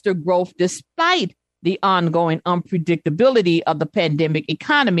blockbuster growth despite the ongoing unpredictability of the pandemic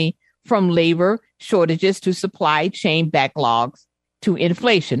economy, from labor shortages to supply chain backlogs to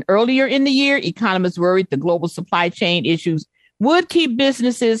inflation. Earlier in the year, economists worried the global supply chain issues would keep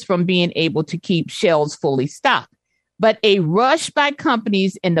businesses from being able to keep shelves fully stocked. But a rush by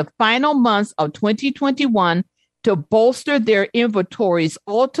companies in the final months of 2021 to bolster their inventories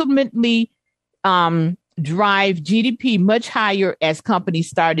ultimately drive GDP much higher as companies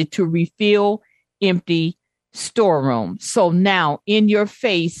started to refill empty storerooms. So now, in your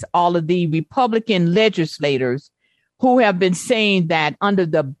face, all of the Republican legislators who have been saying that under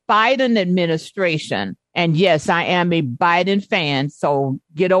the Biden administration, and yes, I am a Biden fan, so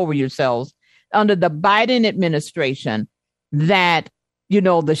get over yourselves, under the Biden administration, that,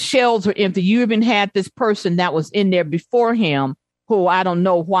 the shelves are empty. You even had this person that was in there before him, who I don't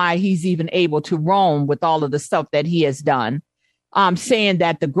know why he's even able to roam with all of the stuff that he has done, saying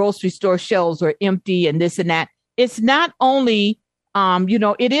that the grocery store shelves are empty and this and that. It's not only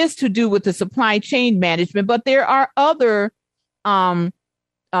it is to do with the supply chain management, but there are other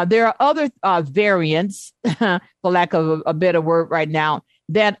variants, for lack of a better word right now,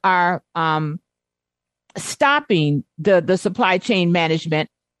 that are stopping the supply chain management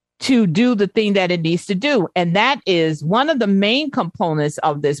to do the thing that it needs to do. And that is one of the main components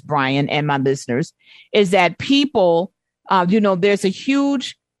of this, Brian, and my listeners, is that people, there's a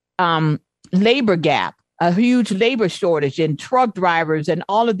huge labor gap, a huge labor shortage in truck drivers and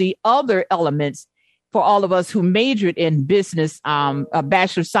all of the other elements for all of us who majored in business, a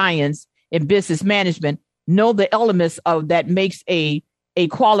bachelor of science in business management, know the elements of that makes a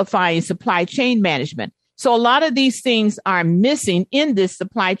qualifying supply chain management. So a lot of these things are missing in this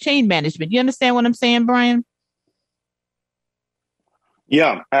supply chain management. You understand what I'm saying, Brian?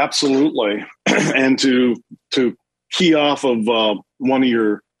 Yeah, absolutely. And to key off of one of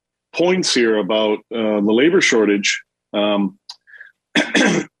your points here about the labor shortage,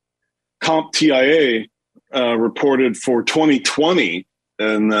 CompTIA reported for 2020,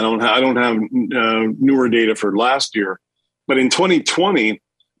 and I don't have newer data for last year, but in 2020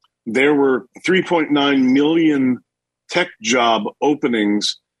 there were 3.9 million tech job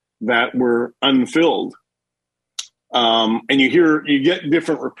openings that were unfilled, and you get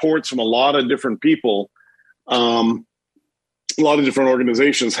different reports from a lot of different people. A lot of different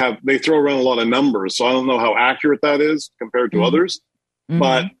organizations they throw around a lot of numbers, so I don't know how accurate that is compared to others. Mm-hmm.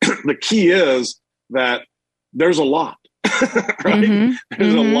 But the key is that there's a lot, right? Mm-hmm.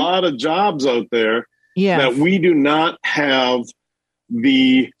 There's a lot of jobs out there that we do not have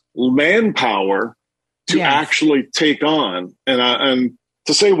the manpower to actually take on. And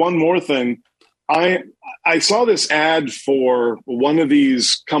to say one more thing, I saw this ad for one of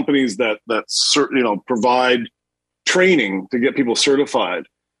these companies that provide training to get people certified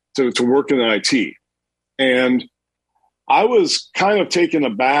to work in IT. And I was kind of taken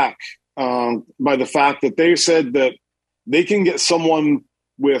aback by the fact that they said that they can get someone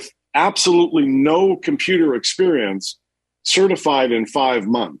with absolutely no computer experience certified in 5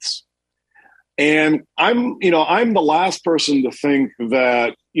 months. And I'm the last person to think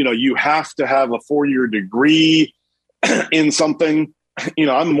that, you have to have a 4-year degree in something.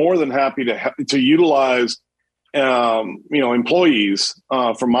 I'm more than happy to utilize employees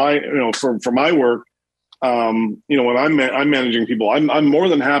for my work. When I'm managing people, I'm more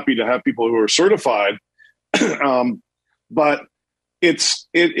than happy to have people who are certified. But I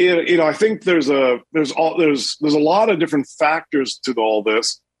think there's a lot of different factors to all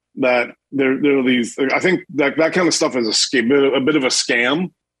this, that there are these. I think that kind of stuff is a bit of a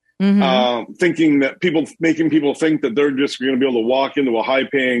scam. Mm-hmm. Thinking that making people think that they're just going to be able to walk into a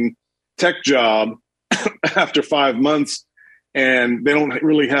high-paying tech job after 5 months, and they don't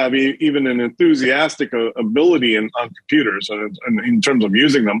really have even an enthusiastic ability on computers and in terms of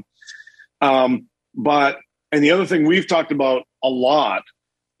using them. And the other thing we've talked about a lot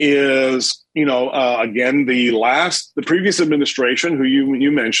is, again, the previous administration, who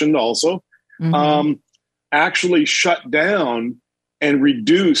you mentioned also, mm-hmm. Actually shut down and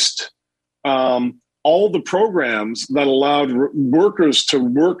reduced all the programs that allowed workers to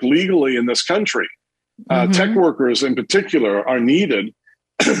work legally in this country. Tech workers in particular are needed,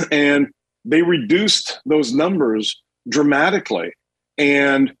 and they reduced those numbers dramatically.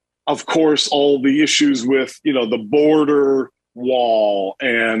 And of course, all the issues with, the border wall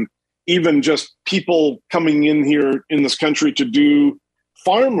and even just people coming in here in this country to do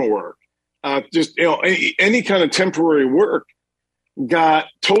farm work, any kind of temporary work got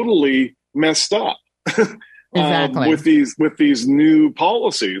totally messed up Exactly. with these new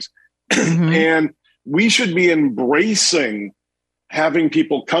policies. And we should be embracing having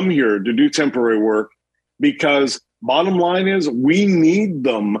people come here to do temporary work, because bottom line is we need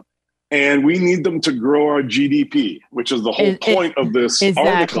them, and we need them to grow our GDP, which is the whole point of this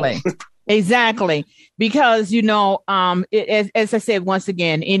exactly. article. Exactly. Because, as I said, once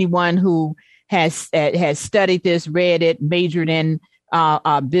again, anyone who has studied this, read it, majored in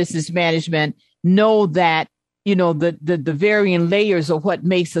business management, know that, the varying layers of what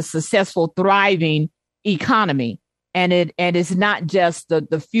makes a successful, thriving economy. And it's not just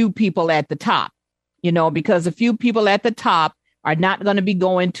the few people at the top, because a few people at the top are not going to be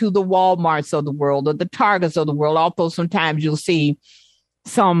going to the Walmarts of the world or the Targets of the world. Although sometimes you'll see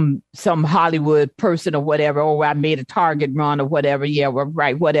some Hollywood person or whatever, oh, I made a Target run or whatever. Yeah, well,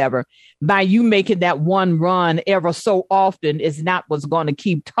 right, whatever. By you making that one run ever so often is not what's going to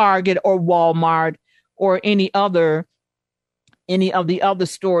keep Target or Walmart or any of the other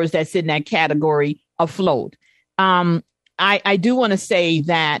stores that's in that category afloat. I do want to say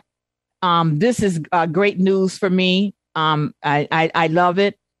that this is great news for me. I love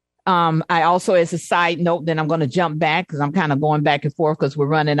it. I also, as a side note, then I'm going to jump back because I'm kind of going back and forth because we're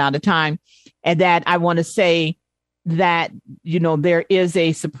running out of time. And that I want to say that, there is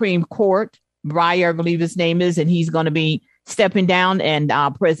a Supreme Court, Breyer, I believe his name is, and he's going to be stepping down, and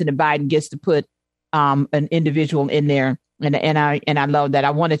President Biden gets to put an individual in there. And I love that.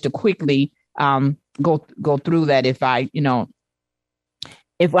 I wanted to quickly go through that if I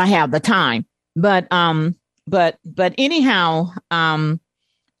have the time. But anyhow,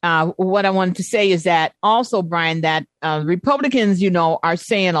 what I wanted to say is that also, Brian, that Republicans, are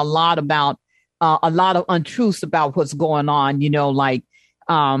saying a lot about a lot of untruths about what's going on, like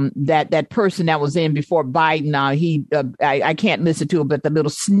that person that was in before Biden. I can't listen to it, but the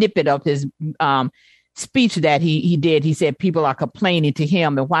little snippet of his speech that he did, he said people are complaining to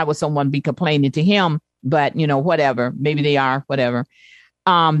him. And why would someone be complaining to him? But, whatever, maybe they are, whatever,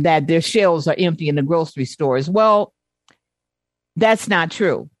 that their shelves are empty in the grocery stores. Well, that's not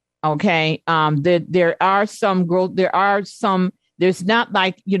true. OK, there's not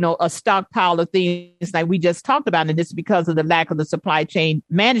like, a stockpile of things like we just talked about. And this is because of the lack of the supply chain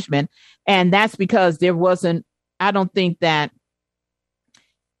management. And that's because there wasn't, I don't think that,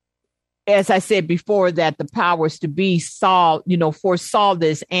 as I said before, that the powers to be foresaw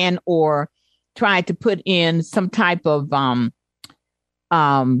this and or tried to put in some type of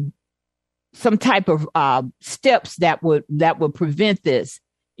steps that would prevent this,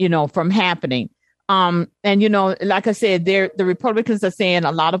 from happening. And, like I said, the Republicans are saying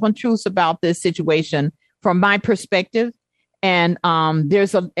a lot of untruths about this situation from my perspective. And and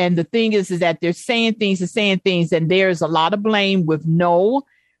the thing is that they're saying things, and there's a lot of blame with no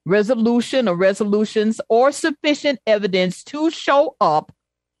resolution or resolutions or sufficient evidence to show up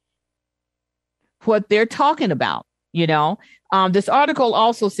what they're talking about. This article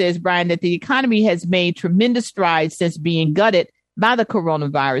also says, Brian, that the economy has made tremendous strides since being gutted by the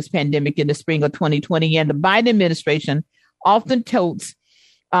coronavirus pandemic in the spring of 2020. And the Biden administration often touts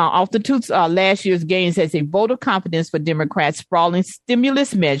last year's gains as a vote of confidence for Democrats' sprawling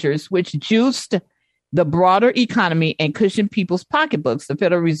stimulus measures, which juiced the broader economy and cushioned people's pocketbooks. The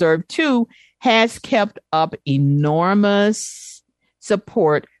Federal Reserve, too, has kept up enormous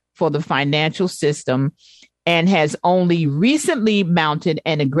support for the financial system and has only recently mounted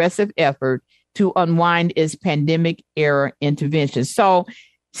an aggressive effort to unwind its pandemic-era intervention. So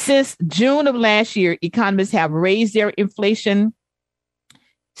since June of last year, economists have raised their inflation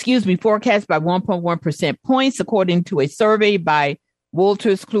forecast by 1.1% points, according to a survey by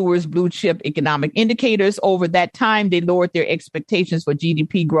Wolters Kluwer's Blue Chip Economic Indicators. Over that time, they lowered their expectations for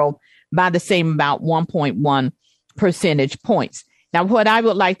GDP growth by the same amount, 1.1 percentage points. Now, what I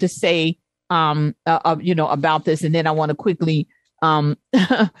would like to say, about this, and then I want to quickly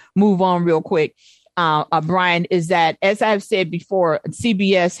move on real quick, Brian, is that, as I've said before,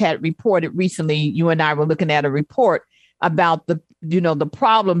 CBS had reported recently, you and I were looking at a report about the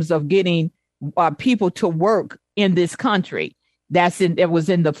problems of getting people to work in this country. It was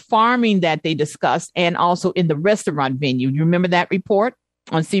in the farming that they discussed, and also in the restaurant venue. You remember that report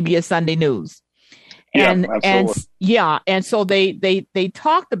on CBS Sunday News? And so they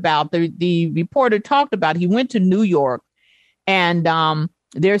talked about, the reporter talked about, he went to New York, and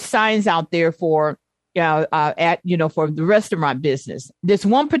there's signs out there for for the restaurant business. This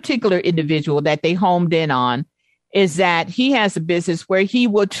one particular individual that they homed in on is that he has a business where he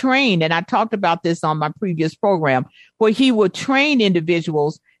will train, and I talked about this on my previous program, where he will train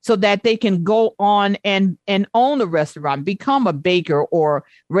individuals so that they can go on and own a restaurant, become a baker or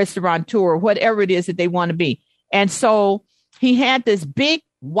restaurateur, or whatever it is that they want to be. And so he had this big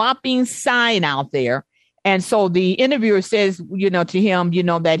whopping sign out there. And so the interviewer says, to him,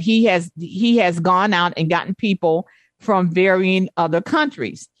 that he has gone out and gotten people from varying other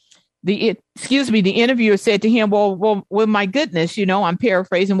countries. The interviewer said to him, well, my goodness, I'm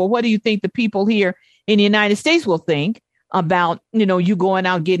paraphrasing. Well, what do you think the people here in the United States will think about, you going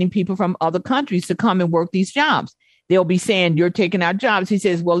out getting people from other countries to come and work these jobs? They'll be saying, you're taking our jobs. He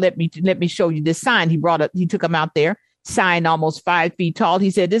says, well, let me show you this sign. He took him out there, sign almost 5 feet tall. He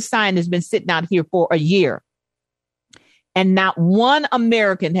said, this sign has been sitting out here for a year, and not one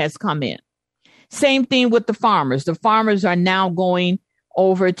American has come in. Same thing with the farmers. The farmers are now going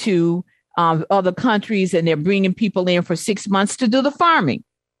over to other countries, and they're bringing people in for 6 months to do the farming.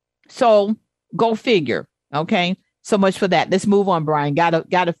 So go figure. Okay. So much for that. Let's move on, Brian. Got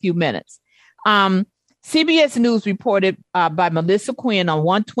a few minutes. CBS News reported by Melissa Quinn on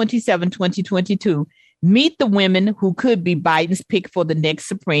 1/27/2022, meet the women who could be Biden's pick for the next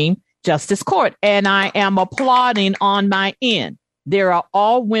Supreme Justice Court. And I am applauding on my end. There are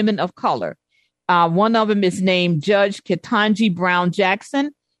all women of color. One of them is named Judge Ketanji Brown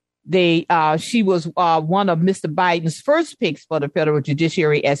Jackson. She was one of Mr. Biden's first picks for the federal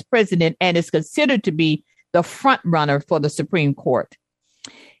judiciary as president, and is considered to be the front runner for the Supreme Court.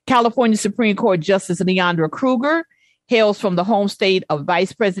 California Supreme Court Justice Leondra Kruger hails from the home state of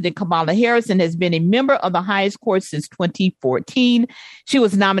Vice President Kamala Harris and has been a member of the highest court since 2014. She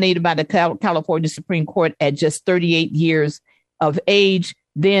was nominated by the California Supreme Court at just 38 years of age,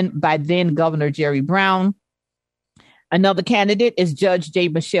 by then Governor Jerry Brown. Another candidate is Judge J.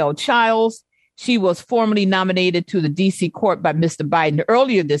 Michelle Childs. She was formally nominated to the D.C. court by Mr. Biden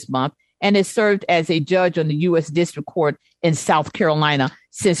earlier this month and has served as a judge on the U.S. District Court in South Carolina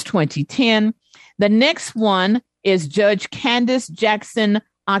since 2010. The next one is Judge Candace Jackson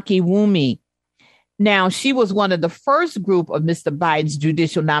Akiwumi. Now, she was one of the first group of Mr. Biden's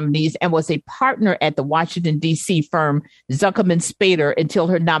judicial nominees and was a partner at the Washington, D.C. firm Zuckerman Spader until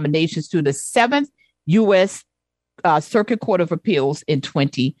her nominations to the 7th U.S. Circuit Court of Appeals in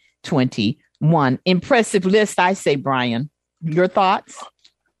 2021. Impressive list, I say, Brian. Your thoughts?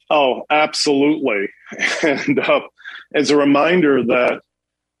 Oh, absolutely. And as a reminder that,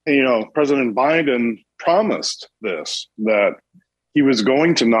 President Biden promised this, that he was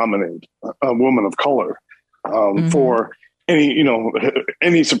going to nominate a woman of color for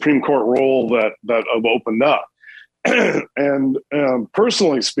any Supreme Court role that opened up. And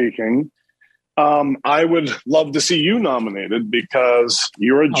personally speaking, I would love to see you nominated because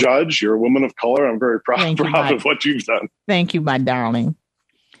you're a judge, you're a woman of color. I'm very proud of what you've done. Thank you, my darling.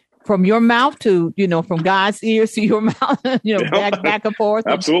 From your mouth to, from God's ears to your mouth, back and forth.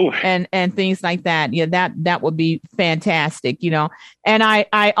 Absolutely. And things like that. Yeah, that would be fantastic, And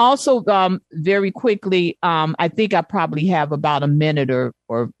I also, very quickly, I think I probably have about a minute or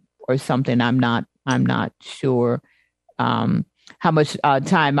something. I'm not sure how much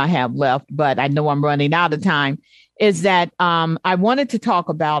time I have left, but I know I'm running out of time. Is that I wanted to talk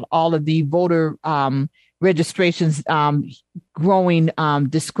about all of the voter registrations, growing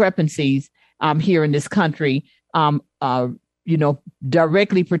discrepancies here in this country,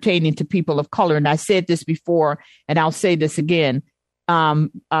 directly pertaining to people of color. And I said this before, and I'll say this again.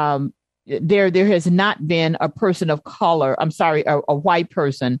 There has not been a person of color, a white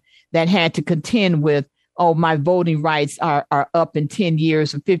person that had to contend with, my voting rights are up in 10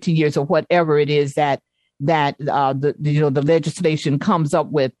 years or 15 years or whatever it is that the legislation comes up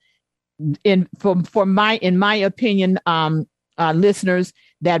with. In my opinion, listeners,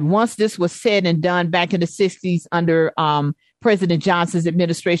 that once this was said and done back in the 60s under President Johnson's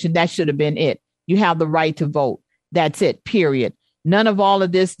administration, that should have been it. You have the right to vote. That's it, period. None of all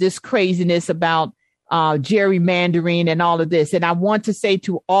of this craziness about gerrymandering and all of this. And I want to say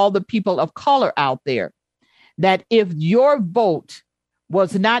to all the people of color out there that if your vote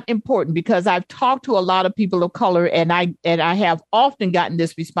was not important, because I've talked to a lot of people of color and I have often gotten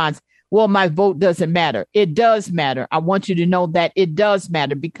this response, well, my vote doesn't matter. It does matter. I want you to know that it does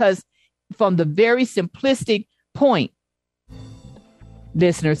matter, because from the very simplistic point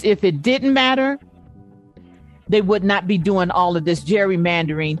listeners. If it didn't matter, they would not be doing all of this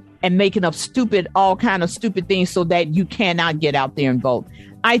gerrymandering and making up all kind of stupid things so that you cannot get out there and vote.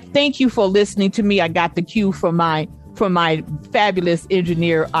 I thank you for listening to me. I got the cue from my fabulous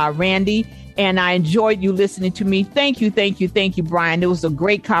engineer, Randy, and I enjoyed you listening to me. Thank you, Brian. It was a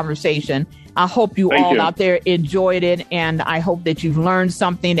great conversation. I hope you out there enjoyed it, and I hope that you've learned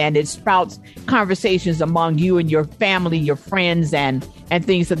something, and it sprouts conversations among you and your family, your friends, and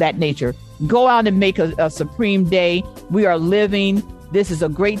things of that nature. Go out and make a supreme day. We are living. This is a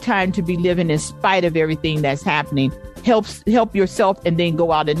great time to be living in spite of everything that's happening. Help yourself and then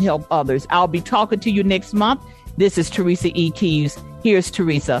go out and help others. I'll be talking to you next month. This is Teresa E. Keeves. Here's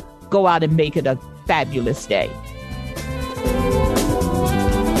Teresa. Go out and make it a fabulous day.